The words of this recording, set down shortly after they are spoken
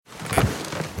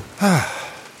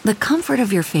The comfort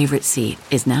of your favorite seat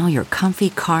is now your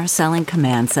comfy car selling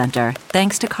command center,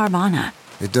 thanks to Carvana.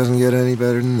 It doesn't get any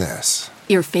better than this.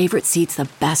 Your favorite seat's the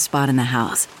best spot in the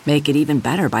house. Make it even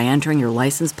better by entering your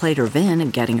license plate or VIN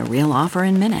and getting a real offer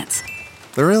in minutes.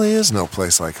 There really is no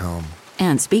place like home.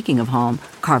 And speaking of home,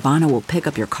 Carvana will pick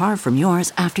up your car from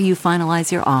yours after you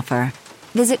finalize your offer.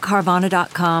 Visit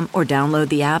Carvana.com or download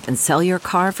the app and sell your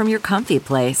car from your comfy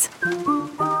place.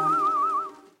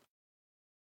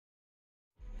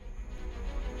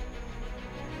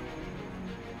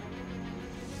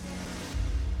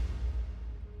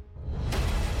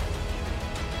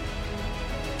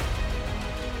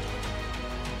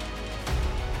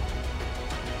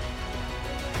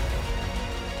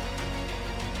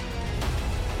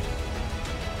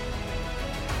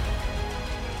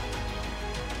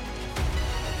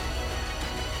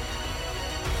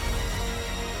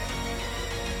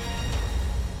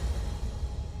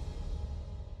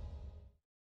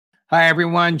 Hi,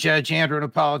 everyone. Judge Andrew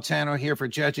Napolitano here for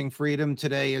Judging Freedom.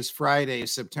 Today is Friday,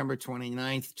 September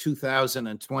 29th,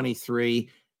 2023.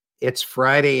 It's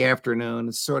Friday afternoon.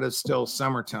 It's sort of still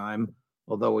summertime,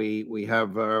 although we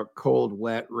have cold,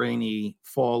 wet, rainy,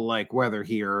 fall-like weather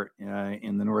here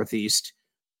in the Northeast.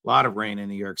 A lot of rain in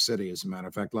New York City, as a matter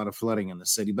of fact, a lot of flooding in the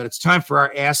city. But it's time for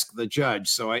our Ask the Judge.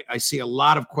 So I see a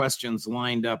lot of questions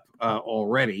lined up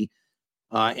already.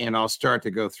 And I'll start to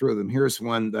go through them. Here's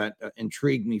one that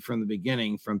intrigued me from the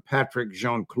beginning from Patrick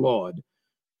Jean-Claude.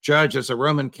 Judge, as a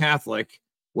Roman Catholic,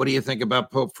 what do you think about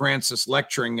Pope Francis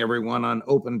lecturing everyone on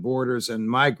open borders and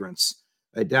migrants?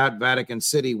 I doubt Vatican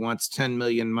City wants 10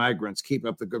 million migrants. Keep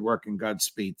up the good work and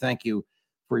Godspeed. Thank you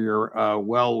for your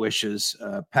well wishes,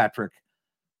 Patrick.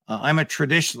 I'm a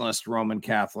traditionalist Roman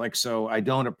Catholic, so I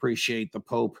don't appreciate the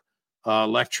Pope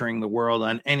lecturing the world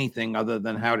on anything other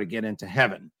than how to get into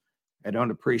heaven. I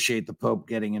don't appreciate the Pope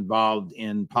getting involved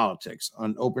in politics.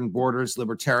 On open borders,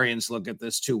 libertarians look at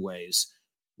this two ways.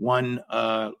 One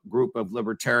group of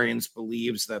libertarians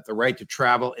believes that the right to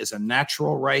travel is a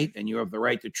natural right, and you have the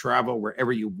right to travel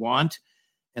wherever you want,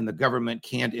 and the government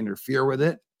can't interfere with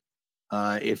it.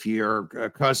 If your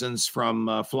cousins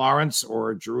from Florence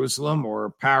or Jerusalem or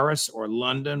Paris or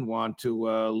London want to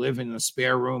live in a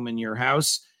spare room in your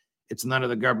house, it's none of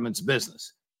the government's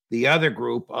business. The other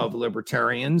group of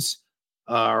libertarians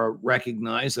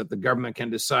recognize that the government can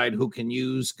decide who can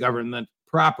use government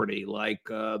property, like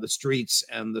the streets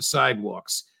and the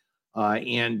sidewalks.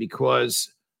 And because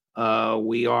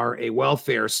we are a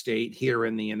welfare state here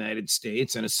in the United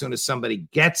States, and as soon as somebody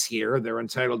gets here, they're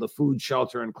entitled to food,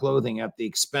 shelter, and clothing at the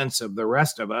expense of the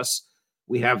rest of us,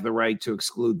 we have the right to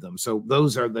exclude them. So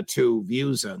those are the two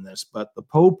views on this. But the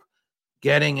Pope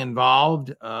getting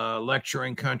involved,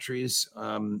 lecturing countries,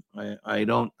 I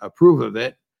don't approve of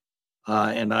it.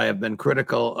 And I have been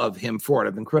critical of him for it.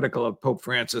 I've been critical of Pope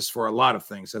Francis for a lot of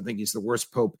things. I think he's the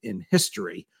worst pope in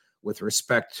history with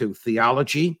respect to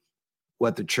theology,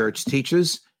 what the church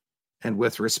teaches, and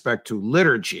with respect to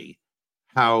liturgy,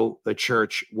 how the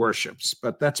church worships.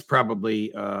 But that's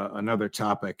probably another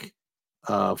topic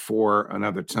for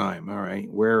another time. All right.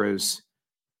 Where is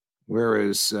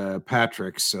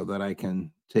Patrick so that I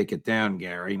can take it down,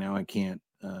 Gary? Now I can't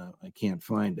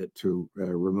find it to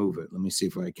remove it. Let me see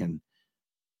if I can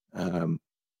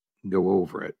go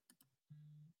over it.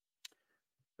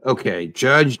 Okay,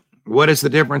 Judge, what is the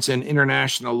difference in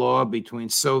international law between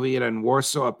Soviet and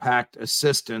Warsaw Pact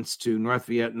assistance to North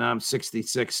Vietnam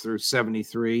 66 through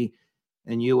 73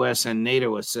 and U.S. and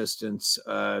NATO assistance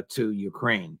to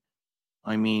Ukraine?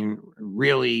 I mean,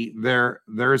 really,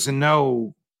 there's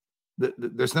no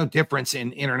difference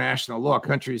in international law.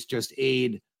 Countries just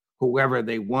aid whoever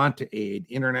they want to aid.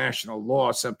 International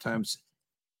law sometimes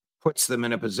puts them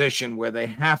in a position where they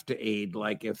have to aid,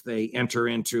 like if they enter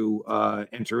into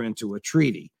a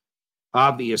treaty.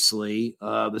 Obviously,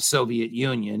 the Soviet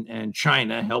Union and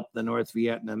China helped the North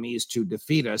Vietnamese to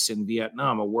defeat us in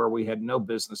Vietnam, a war we had no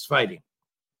business fighting.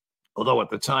 Although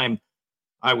at the time,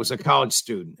 I was a college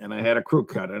student and I had a crew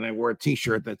cut and I wore a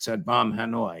T-shirt that said Bomb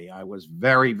Hanoi. I was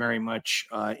very, very much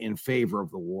in favor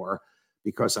of the war,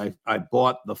 because I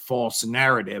bought the false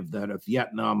narrative that if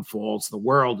Vietnam falls, the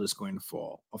world is going to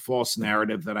fall, a false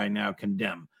narrative that I now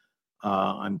condemn.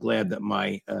 I'm glad that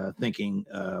my thinking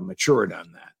matured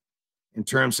on that. In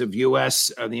terms of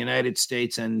U.S., the United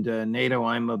States and NATO,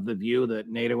 I'm of the view that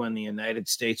NATO and the United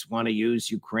States want to use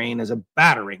Ukraine as a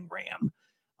battering ram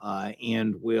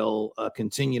and will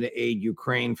continue to aid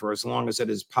Ukraine for as long as it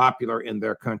is popular in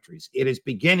their countries. It is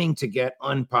beginning to get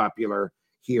unpopular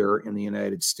here in the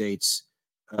United States.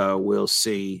 We'll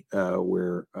see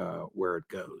where it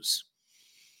goes.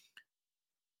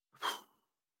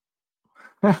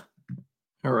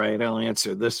 All right, I'll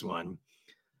answer this one.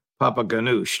 Papa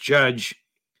Ganoush, Judge,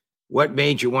 what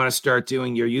made you want to start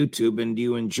doing your YouTube, and do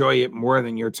you enjoy it more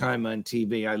than your time on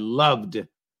TV? I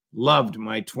loved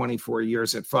my 24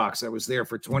 years at Fox. I was there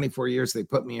for 24 years. They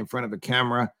put me in front of a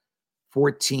camera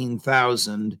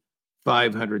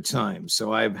 14,500 times.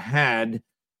 So I've had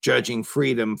Judging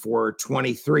Freedom for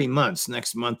 23 months.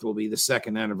 Next month will be the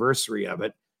second anniversary of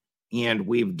it. And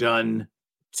we've done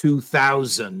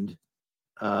 2,000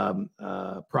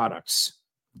 products,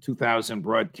 2,000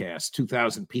 broadcasts,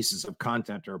 2,000 pieces of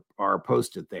content are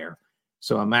posted there.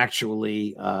 So I'm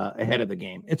actually ahead of the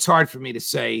game. It's hard for me to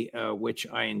say which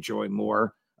I enjoy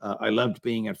more. I loved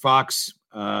being at Fox.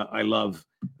 I love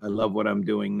what I'm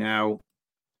doing now.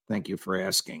 Thank you for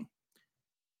asking.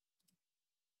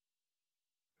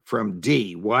 From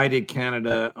D, why did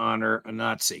Canada honor a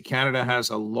Nazi? Canada has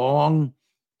a long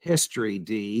history,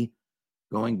 D,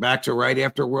 going back to right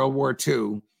after World War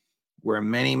II, where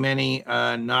many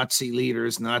Nazi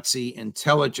leaders, Nazi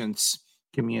intelligence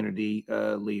community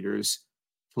leaders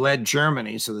fled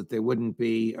Germany so that they wouldn't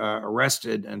be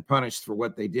arrested and punished for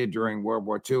what they did during World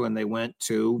War II, and they went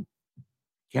to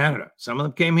Canada. Some of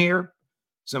them came here.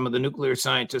 Some of the nuclear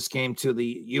scientists came to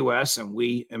the U.S., and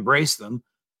we embraced them.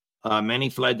 Many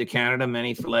fled to Canada.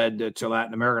 Many fled to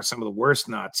Latin America. Some of the worst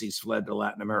Nazis fled to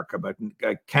Latin America. But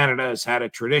Canada has had a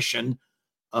tradition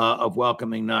of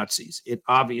welcoming Nazis. It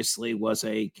obviously was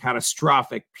a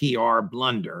catastrophic PR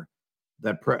blunder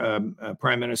that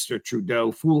Prime Minister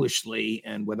Trudeau foolishly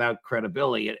and without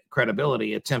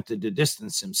credibility attempted to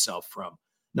distance himself from.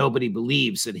 Nobody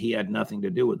believes that he had nothing to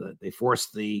do with it. They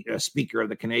forced the Speaker of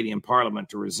the Canadian Parliament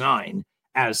to resign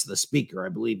as the Speaker. I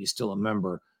believe he's still a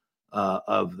member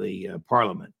of the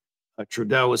Parliament.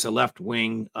 Trudeau is a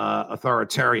left-wing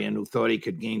authoritarian who thought he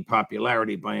could gain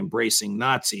popularity by embracing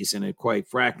Nazis, and it quite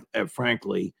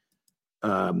frankly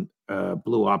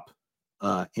blew up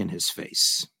in his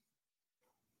face.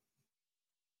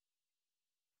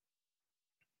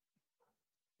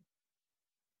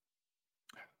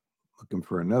 Looking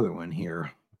for another one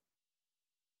here.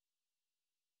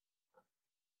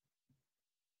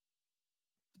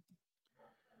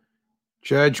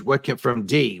 Judge, from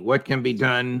D, what can be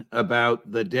done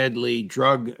about the deadly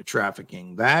drug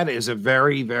trafficking? That is a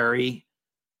very, very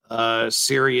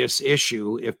serious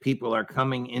issue if people are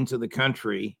coming into the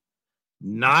country,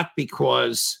 not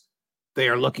because they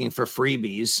are looking for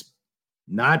freebies,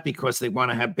 not because they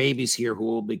want to have babies here who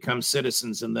will become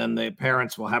citizens and then their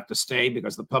parents will have to stay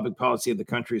because the public policy of the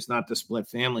country is not to split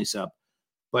families up,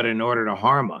 but in order to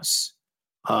harm us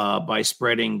by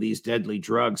spreading these deadly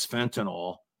drugs,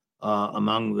 fentanyl,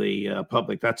 among the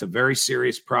public. That's a very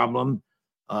serious problem.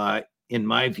 In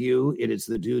my view, it is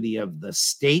the duty of the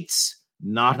states,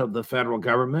 not of the federal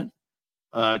government,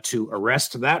 to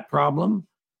arrest that problem.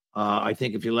 I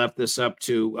think if you left this up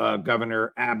to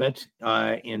Governor Abbott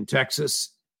in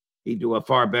Texas, he'd do a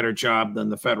far better job than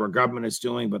the federal government is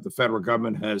doing. But the federal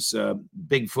government has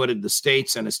big-footed the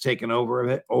states and has taken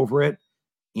over it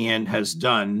and has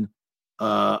done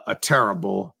a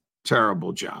terrible,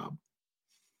 terrible job.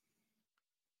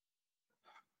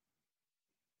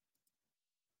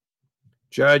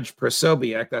 Judge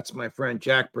Prosobiec, that's my friend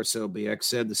Jack Prosobiec,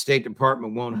 said the State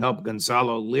Department won't help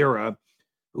Gonzalo Lira,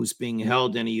 who's being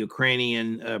held in a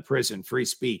Ukrainian prison. Free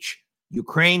speech.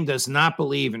 Ukraine does not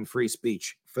believe in free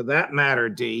speech. For that matter,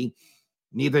 D,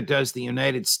 neither does the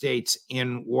United States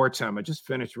in wartime. I just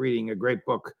finished reading a great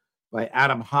book by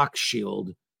Adam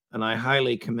Hochschild, and I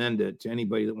highly commend it to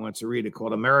anybody that wants to read it,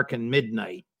 called American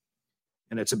Midnight.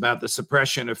 And it's about the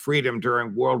suppression of freedom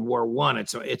during World War I.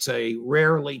 It's a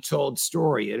rarely told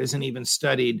story. It isn't even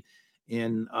studied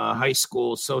in high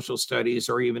school social studies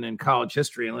or even in college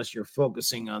history unless you're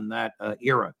focusing on that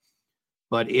era.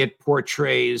 But it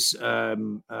portrays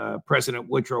President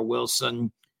Woodrow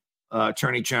Wilson,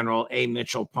 Attorney General A.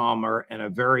 Mitchell Palmer, and a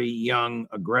very young,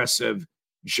 aggressive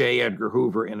J. Edgar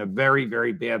Hoover in a very,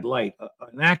 very bad light,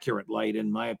 an accurate light,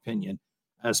 in my opinion,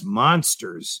 as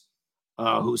monsters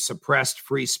who suppressed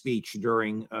free speech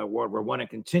during World War I and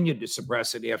continued to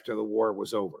suppress it after the war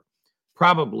was over.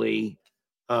 Probably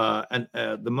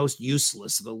the most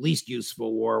useless, the least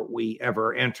useful war we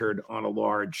ever entered on a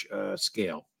large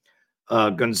scale.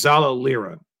 Gonzalo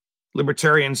Lira.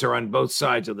 Libertarians are on both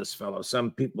sides of this fellow. Some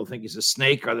people think he's a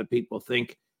snake. Other people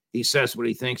think he says what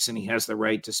he thinks and he has the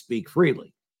right to speak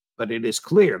freely. But it is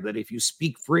clear that if you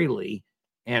speak freely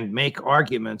and make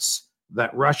arguments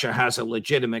that Russia has a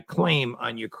legitimate claim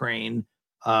on Ukraine,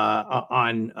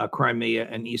 on Crimea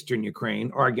and Eastern Ukraine,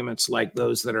 arguments like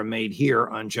those that are made here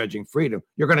on Judging Freedom,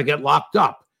 you're going to get locked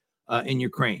up in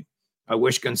Ukraine. I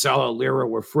wish Gonzalo Lira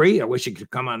were free. I wish he could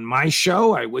come on my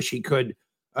show. I wish he could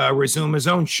resume his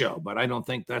own show. But I don't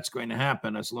think that's going to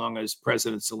happen as long as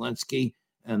President Zelensky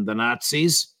and the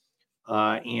Nazis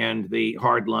and the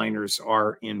hardliners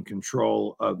are in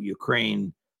control of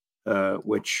Ukraine,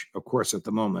 which, of course, at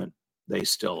the moment, they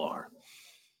still are.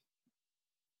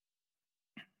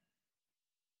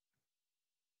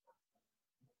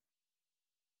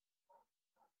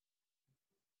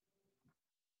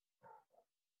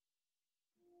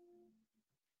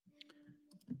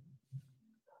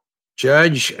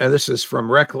 Judge, this is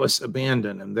from Reckless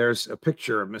Abandon, and there's a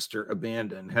picture of Mr.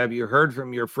 Abandon. Have you heard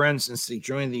from your friend since he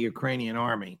joined the Ukrainian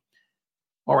army?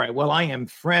 All right, well, I am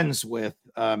friends with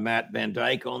Matt Van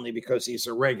Dyke only because he's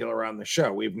a regular on the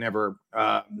show. We've never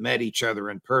met each other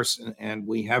in person, and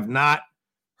we have not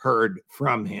heard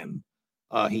from him.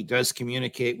 He does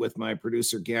communicate with my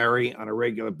producer, Gary, on a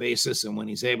regular basis, and when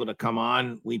he's able to come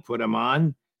on, we put him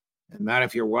on. And Matt,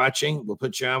 if you're watching, we'll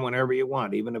put you on whenever you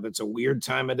want, even if it's a weird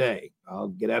time of day. I'll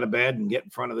get out of bed and get in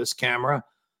front of this camera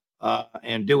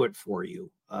and do it for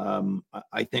you.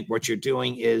 I think what you're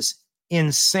doing is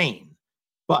insane,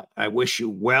 but I wish you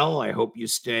well. I hope you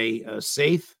stay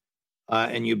safe.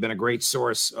 And you've been a great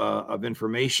source of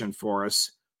information for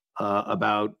us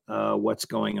about what's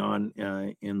going on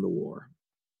in the war.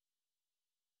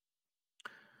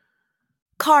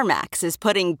 CarMax is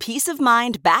putting peace of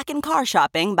mind back in car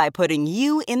shopping by putting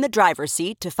you in the driver's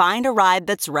seat to find a ride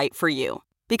that's right for you.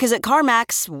 Because at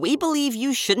CarMax, we believe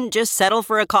you shouldn't just settle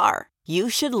for a car. You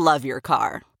should love your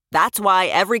car. That's why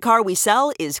every car we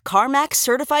sell is CarMax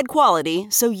certified quality,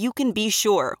 so you can be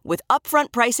sure with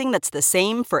upfront pricing that's the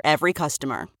same for every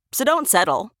customer. So don't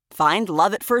settle. Find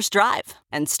love at first drive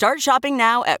and start shopping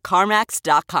now at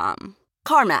CarMax.com.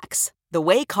 CarMax, the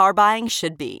way car buying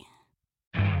should be.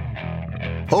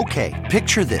 Okay,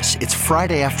 picture this. It's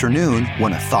Friday afternoon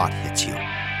when a thought hits you.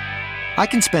 I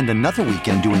can spend another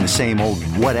weekend doing the same old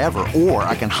whatever, or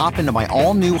I can hop into my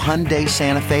all-new Hyundai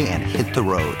Santa Fe and hit the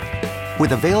road.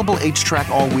 With available H-Track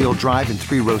all-wheel drive and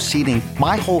 3-row seating,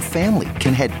 my whole family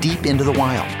can head deep into the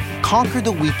wild. Conquer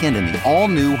the weekend in the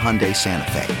all-new Hyundai Santa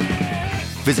Fe.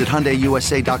 Visit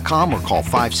HyundaiUSA.com or call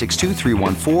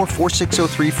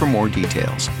 562-314-4603 for more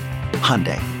details.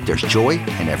 Hyundai, there's joy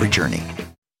in every journey.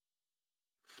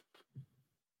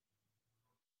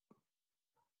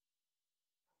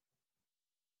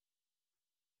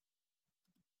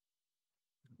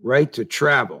 Right to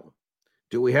travel.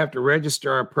 Do we have to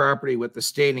register our property with the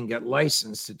state and get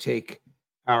licensed to take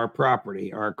our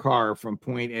property, our car, from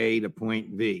point A to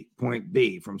point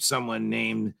B, from someone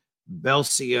named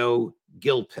Belcio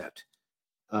Gilpet?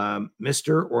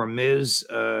 Mr. or Ms.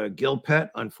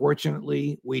 Gilpet,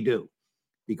 unfortunately, we do,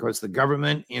 because the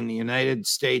government in the United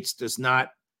States does not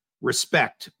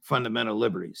respect fundamental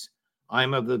liberties.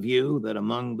 I'm of the view that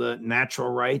among the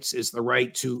natural rights is the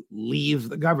right to leave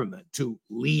the government, to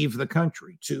leave the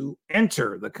country, to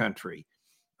enter the country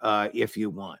if you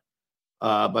want.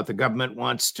 But the government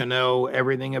wants to know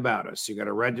everything about us. You got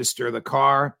to register the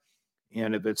car.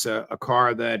 And if it's a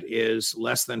car that is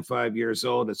less than 5 years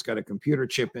old, it's got a computer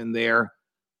chip in there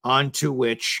onto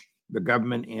which the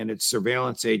government and its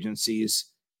surveillance agencies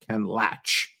can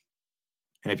latch.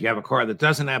 And if you have a car that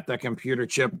doesn't have that computer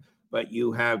chip, but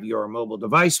you have your mobile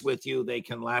device with you, they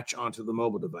can latch onto the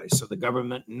mobile device. So the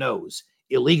government knows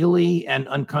illegally and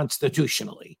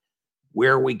unconstitutionally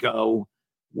where we go,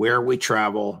 where we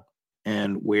travel,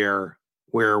 and where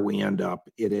we end up.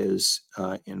 It is,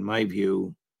 in my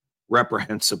view,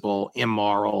 reprehensible,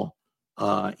 immoral,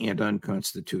 and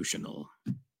unconstitutional.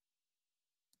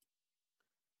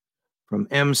 From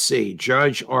MC,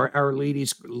 Judge, are our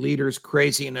leaders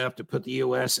crazy enough to put the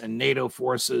U.S. and NATO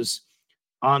forces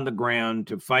on the ground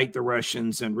to fight the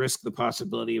Russians and risk the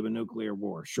possibility of a nuclear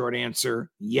war? Short answer,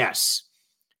 yes.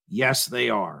 Yes, they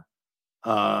are,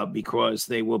 because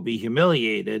they will be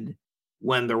humiliated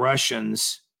when the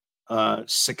Russians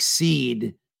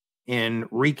succeed in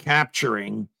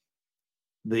recapturing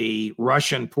the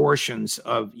Russian portions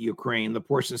of Ukraine, the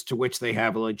portions to which they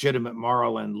have a legitimate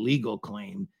moral and legal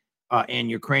claim,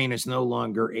 and Ukraine is no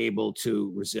longer able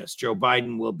to resist. Joe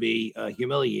Biden will be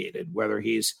humiliated, whether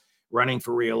he's running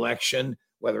for re-election,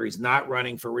 whether he's not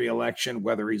running for re-election,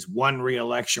 whether he's won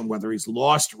re-election, whether he's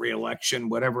lost re-election,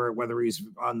 whether he's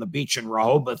on the beach in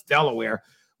Rehoboth, Delaware,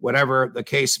 whatever the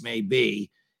case may be,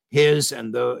 he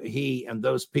and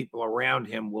those people around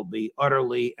him will be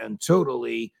utterly and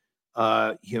totally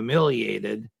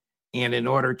humiliated. And in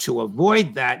order to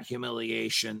avoid that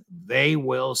humiliation, they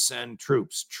will send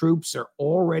troops. Troops are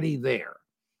already there,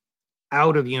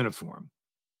 out of uniform,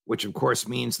 which of course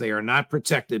means they are not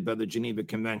protected by the Geneva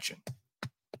Convention.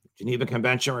 Geneva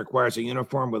Convention requires a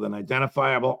uniform with an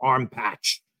identifiable arm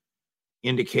patch.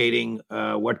 indicating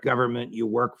what government you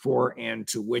work for and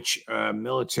to which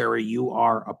military you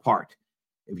are a part.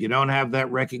 If you don't have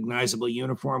that recognizable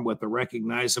uniform with the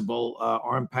recognizable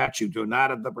arm patch, you do not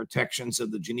have the protections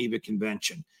of the Geneva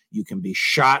Convention. You can be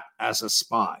shot as a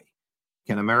spy.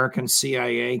 Can American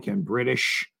CIA, can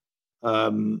British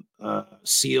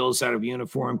SEALs out of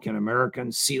uniform, can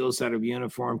American SEALs out of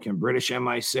uniform, can British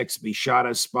MI6 be shot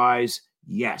as spies?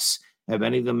 Yes. Have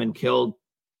any of them been killed?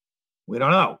 We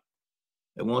don't know.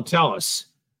 They won't tell us.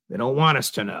 They don't want us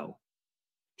to know.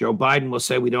 Joe Biden will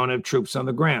say we don't have troops on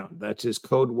the ground. That's his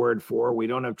code word for we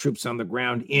don't have troops on the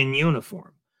ground in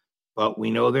uniform. But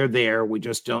we know they're there. We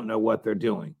just don't know what they're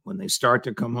doing. When they start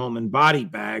to come home in body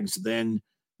bags, then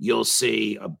you'll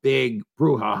see a big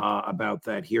brouhaha about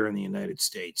that here in the United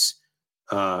States.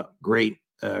 Great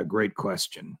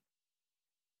question.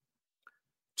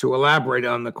 To elaborate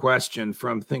on the question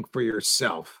from Think for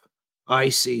Yourself,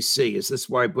 ICC, is this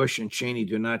why Bush and Cheney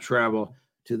do not travel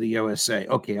to the USA?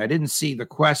 Okay, I didn't see the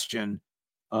question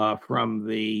from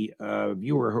the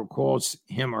viewer who calls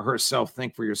him or herself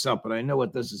Think for Yourself, but I know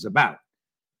what this is about.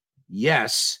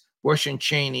 Yes, Bush and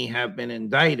Cheney have been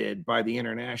indicted by the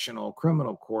International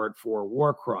Criminal Court for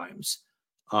war crimes,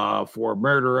 for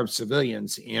murder of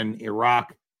civilians in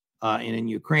Iraq and in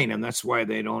Ukraine, and that's why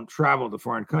they don't travel to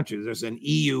foreign countries. There's an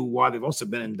EU-wide, they've also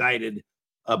been indicted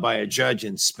by a judge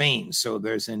in Spain. So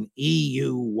there's an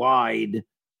EU-wide,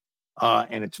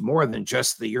 and it's more than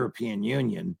just the European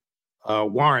Union,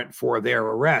 warrant for their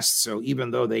arrest. So even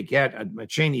though they get,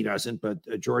 Cheney doesn't, but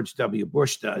George W.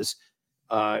 Bush does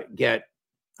get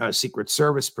Secret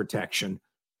Service protection,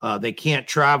 they can't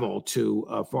travel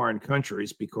to foreign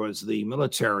countries because the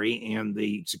military and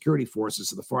the security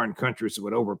forces of the foreign countries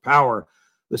would overpower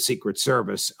the Secret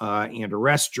Service and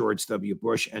arrest George W.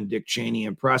 Bush and Dick Cheney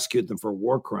and prosecute them for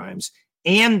war crimes.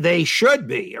 And they should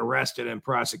be arrested and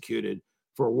prosecuted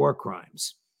for war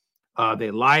crimes.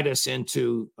 They lied us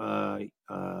into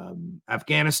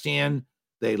Afghanistan.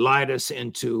 They lied us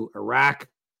into Iraq.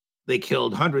 They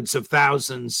killed hundreds of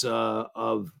thousands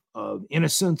of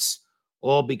innocents,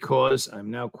 all because,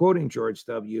 I'm now quoting George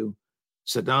W.,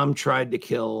 Saddam tried to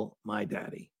kill my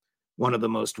daddy. One of the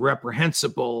most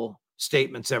reprehensible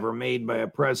statements ever made by a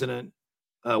president,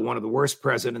 one of the worst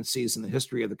presidencies in the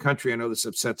history of the country. I know this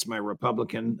upsets my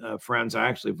Republican friends. I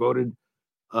actually voted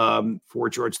for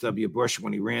George W. Bush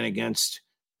when he ran against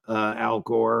Al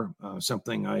Gore,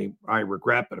 something I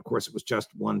regret, but of course it was just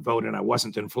one vote and I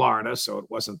wasn't in Florida, so it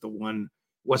wasn't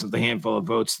the handful of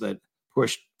votes that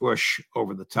pushed Bush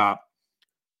over the top.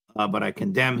 But I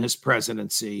condemn his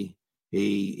presidency.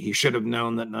 He should have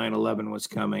known that 9/11 was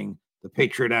coming. The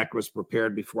Patriot Act was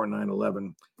prepared before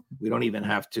 9/11. We don't even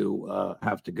have to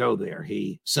go there.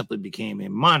 He simply became a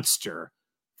monster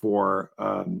for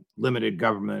limited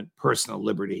government, personal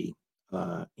liberty,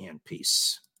 and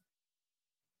peace.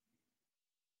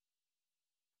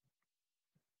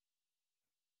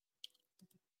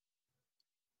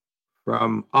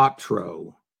 From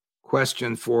Otro,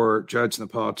 question for Judge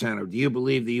Napolitano. Do you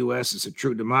believe the U.S. is a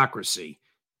true democracy?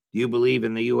 Do you believe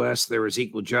in the U.S. there is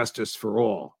equal justice for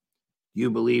all? Do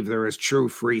you believe there is true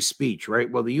free speech, right?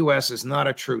 Well, the U.S. is not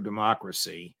a true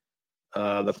democracy.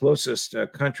 The closest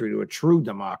country to a true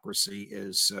democracy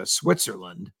is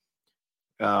Switzerland,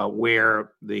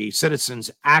 where the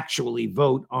citizens actually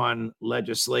vote on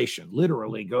legislation,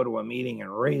 literally go to a meeting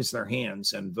and raise their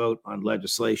hands and vote on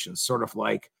legislation, sort of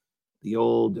like the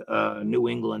old New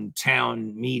England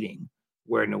town meeting,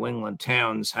 where New England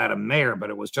towns had a mayor, but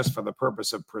it was just for the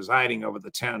purpose of presiding over the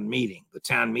town meeting. The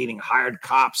town meeting hired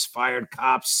cops, fired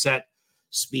cops, set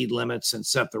speed limits, and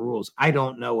set the rules. I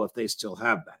don't know if they still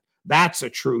have that. That's a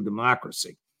true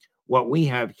democracy. What we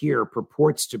have here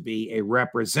purports to be a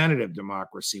representative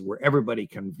democracy where everybody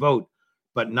can vote,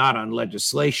 but not on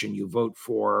legislation. You vote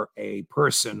for a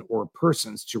person or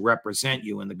persons to represent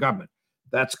you in the government.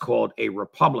 That's called a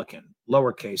Republican,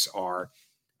 lowercase r,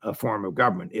 a form of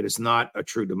government. It is not a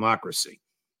true democracy.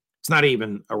 It's not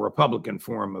even a Republican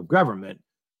form of government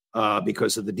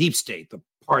because of the deep state, the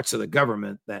parts of the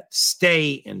government that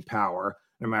stay in power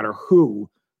no matter who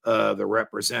the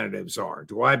representatives are.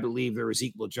 Do I believe there is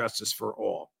equal justice for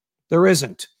all? There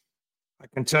isn't. I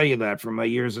can tell you that from my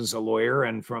years as a lawyer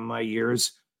and from my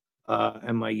years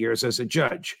as a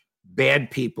judge. Bad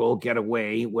people get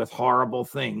away with horrible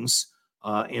things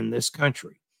in this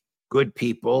country. Good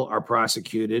people are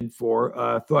prosecuted for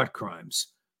thought crimes.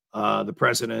 The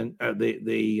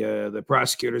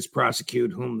prosecutors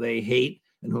prosecute whom they hate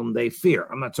and whom they fear.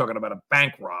 I'm not talking about a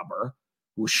bank robber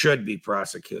who should be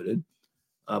prosecuted,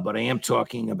 but I am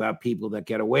talking about people that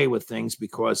get away with things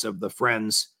because of the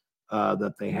friends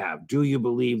that they have. Do you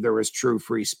believe there is true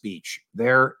free speech?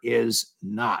 There is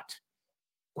not.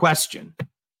 Question.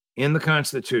 In the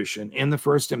Constitution, in the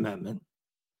First Amendment,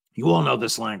 you all know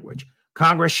this language.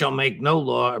 Congress shall make no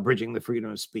law abridging the freedom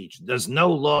of speech. Does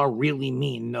no law really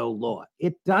mean no law?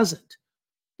 It doesn't,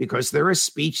 because there is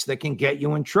speech that can get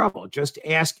you in trouble. Just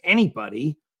ask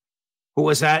anybody who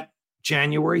was at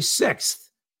January 6th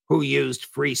who used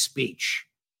free speech,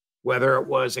 whether it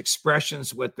was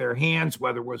expressions with their hands,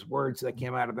 whether it was words that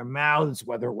came out of their mouths,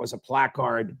 whether it was a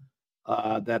placard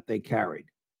that they carried.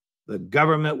 The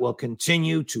government will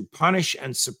continue to punish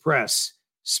and suppress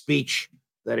speech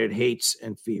that it hates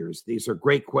and fears. These are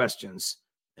great questions,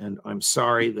 and I'm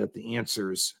sorry that the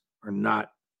answers are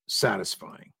not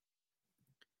satisfying.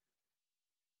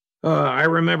 I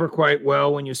remember quite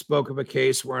well when you spoke of a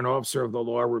case where an officer of the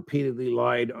law repeatedly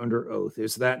lied under oath.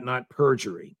 Is that not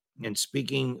perjury? And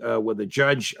speaking with a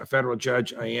judge, a federal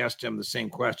judge, I asked him the same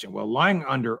question. Well, lying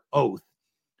under oath,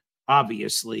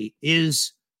 obviously,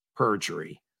 is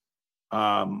perjury.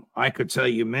 I could tell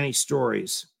you many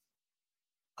stories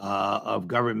of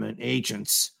government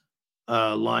agents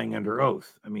lying under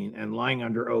oath. I mean, and lying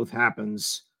under oath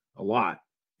happens a lot.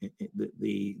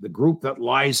 The group that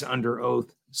lies under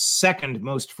oath second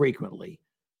most frequently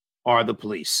are the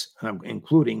police,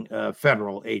 including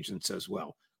federal agents as well.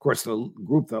 Of course, the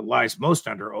group that lies most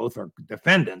under oath are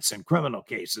defendants in criminal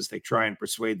cases. They try and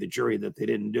persuade the jury that they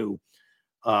didn't do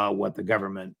what the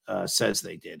government says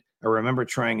they did. I remember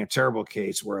trying a terrible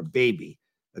case where a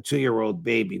 2-year-old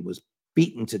baby, was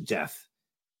beaten to death.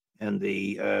 And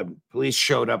the police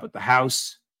showed up at the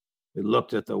house. They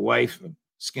looked at the wife, a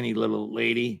skinny little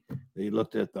lady. They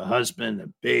looked at the husband, a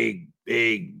big,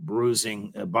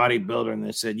 bruising bodybuilder, and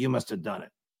they said, "You must have done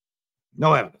it."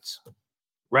 No evidence.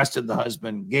 Arrested the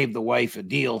husband, gave the wife a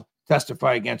deal.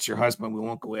 Testify against your husband. We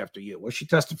won't go after you. Well, she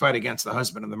testified against the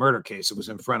husband in the murder case. It was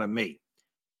in front of me.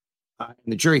 And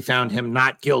the jury found him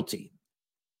not guilty.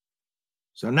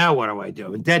 So now what do I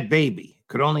do? A dead baby.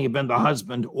 Could only have been the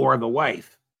husband or the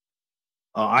wife.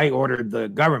 I ordered the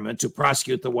government to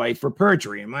prosecute the wife for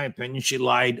perjury. In my opinion, she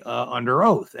lied under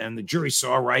oath, and the jury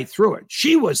saw right through it.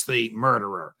 She was the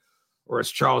murderer, or as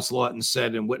Charles Lawton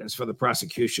said in Witness for the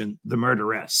Prosecution, the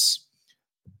murderess.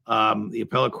 The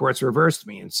appellate courts reversed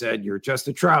me and said, you're just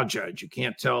a trial judge. You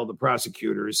can't tell the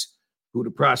prosecutors who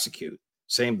to prosecute.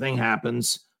 Same thing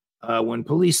happens when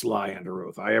police lie under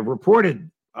oath. I have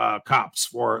reported cops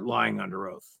for lying under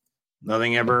oath.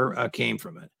 Nothing ever came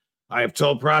from it. I have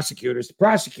told prosecutors to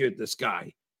prosecute this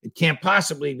guy. It can't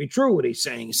possibly be true what he's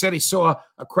saying. He said he saw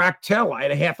a cracked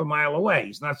taillight a half a mile away.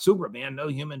 He's not Superman. No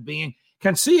human being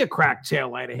can see a cracked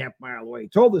taillight a half mile away. He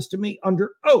told this to me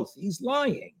under oath. He's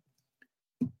lying.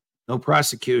 No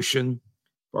prosecution.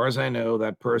 As far as I know,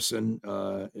 that person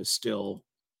is still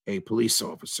a police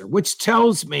officer, which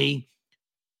tells me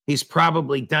he's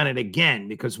probably done it again,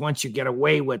 because once you get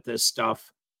away with this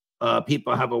stuff,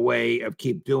 people have a way of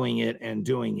keep doing it and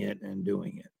doing it and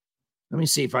doing it. Let me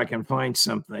see if I can find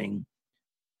something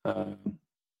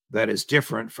that is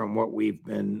different from what we've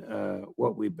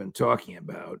been talking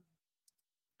about.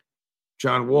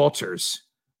 John Walters,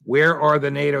 where are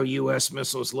the NATO U.S.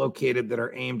 missiles located that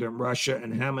are aimed at Russia,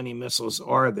 and how many missiles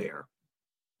are there?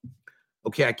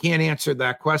 Okay, I can't answer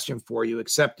that question for you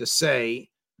except to say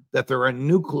that there are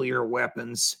nuclear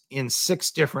weapons in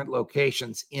 6 different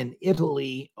locations in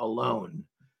Italy alone.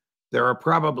 There are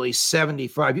probably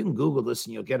 75. You can Google this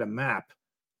and you'll get a map,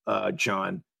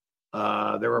 John.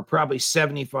 There are probably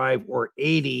 75 or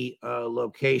 80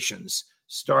 locations,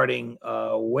 starting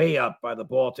way up by the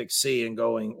Baltic Sea and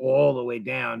going all the way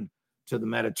down to the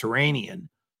Mediterranean,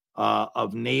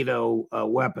 of NATO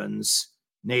weapons.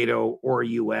 NATO or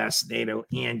U.S., NATO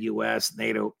and U.S.,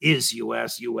 NATO is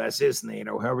U.S., U.S. is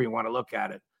NATO, however you want to look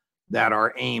at it, that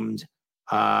are aimed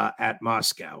at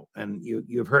Moscow. And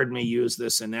you've heard me use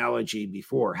this analogy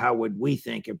before. How would we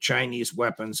think if Chinese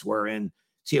weapons were in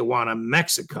Tijuana,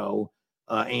 Mexico,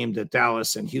 aimed at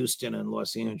Dallas and Houston and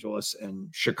Los Angeles and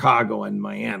Chicago and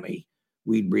Miami?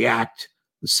 We'd react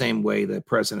the same way that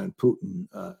President Putin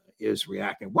is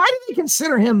reacting. Why do they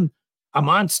consider him a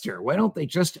monster? Why don't they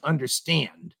just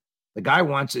understand the guy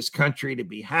wants his country to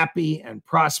be happy and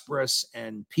prosperous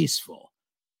and peaceful?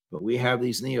 But we have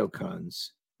these neocons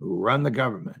who run the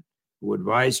government, who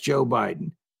advise Joe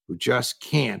Biden, who just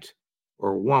can't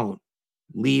or won't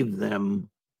leave him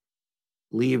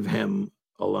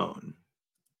alone.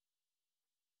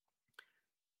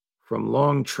 From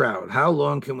Long Trout, how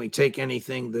long can we take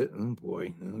anything that, oh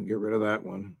boy, I'll get rid of that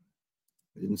one.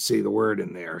 I didn't see the word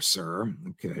in there, sir.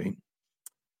 Okay.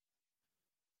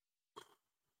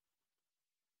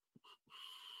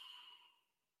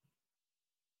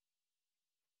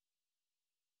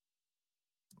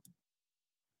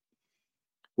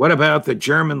 What about the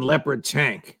German Leopard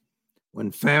tank?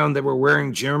 When found, they were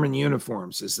wearing German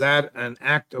uniforms. Is that an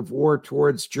act of war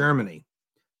towards Germany?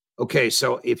 Okay,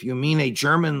 so if you mean a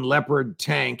German Leopard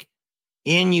tank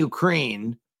in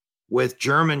Ukraine with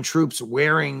German troops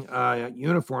wearing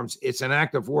uniforms, it's an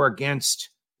act of war against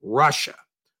Russia.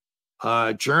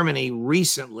 Germany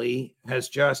recently has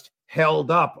just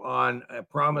held up on a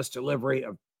promised delivery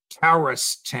of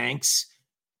Taurus tanks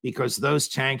because those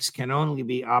tanks can only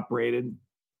be operated,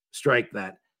 strike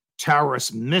that,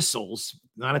 Taurus missiles,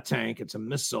 not a tank, it's a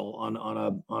missile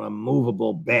on a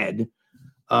movable bed.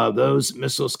 Those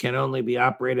missiles can only be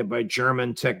operated by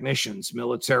German technicians,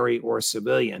 military or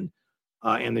civilian,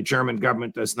 and the German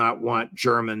government does not want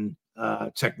German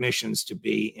technicians to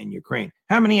be in Ukraine.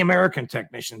 How many American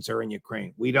technicians are in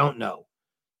Ukraine? We don't know.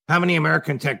 How many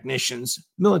American technicians,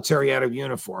 military out of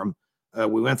uniform,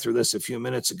 we went through this a few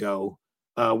minutes ago,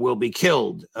 will be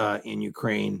killed in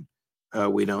Ukraine?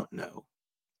 We don't know.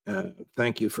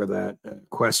 Thank you for that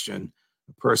question.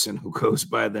 A person who goes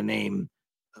by the name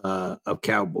of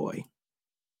Cowboy.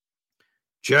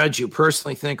 Judge, you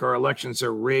personally think our elections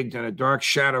are rigged and a dark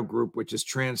shadow group, which is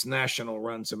transnational,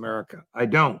 runs America? I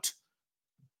don't.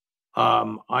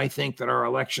 I think that our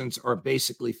elections are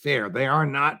basically fair. They are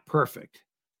not perfect.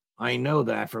 I know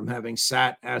that from having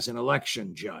sat as an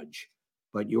election judge,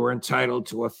 but you're entitled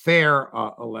to a fair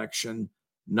election,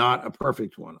 not a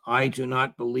perfect one. I do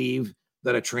not believe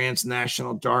that a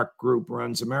transnational dark group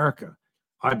runs America.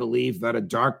 I believe that a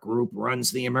dark group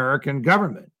runs the American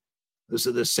government. This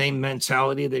is the same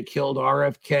mentality that killed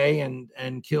RFK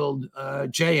and killed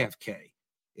JFK.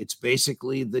 It's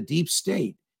basically the deep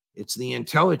state. It's the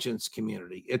intelligence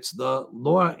community. It's the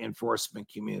law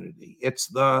enforcement community. It's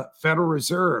the Federal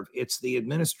Reserve. It's the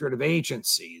administrative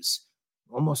agencies.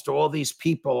 Almost all these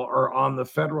people are on the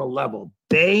federal level.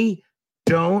 They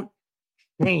don't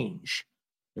change,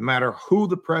 no matter who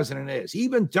the president is.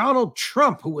 Even Donald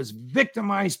Trump, who was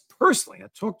victimized personally, I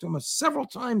talked to him several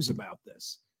times about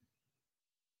this.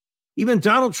 Even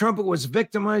Donald Trump, who was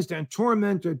victimized and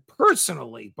tormented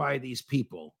personally by these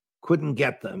people, couldn't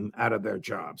get them out of their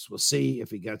jobs. We'll see if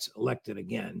he gets elected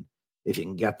again, if he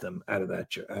can get them out of their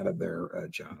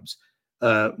jobs.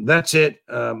 That's it,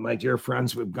 my dear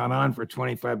friends. We've gone on for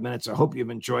 25 minutes. I hope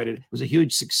you've enjoyed it. It was a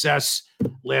huge success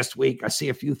last week. I see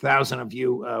a few thousand of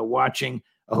you watching.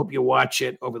 I hope you watch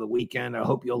it over the weekend. I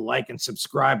hope you'll like and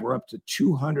subscribe. We're up to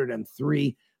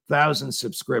 203,000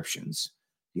 subscriptions.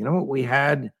 You know what we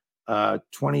had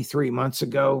 23 months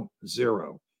ago?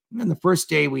 0. And the first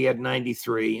day we had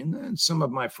 93, and then some of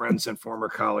my friends and former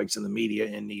colleagues in the media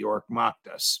in New York mocked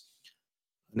us.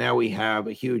 Now we have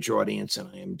a huge audience, and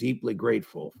I am deeply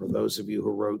grateful for those of you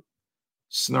who wrote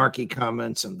snarky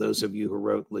comments and those of you who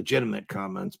wrote legitimate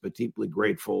comments, but deeply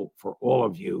grateful for all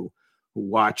of you who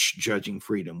watch Judging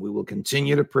Freedom. We will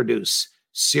continue to produce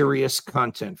serious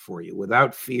content for you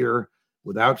without fear,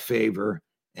 without favor,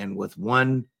 and with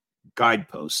one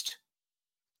guidepost: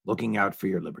 looking out for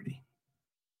your liberty.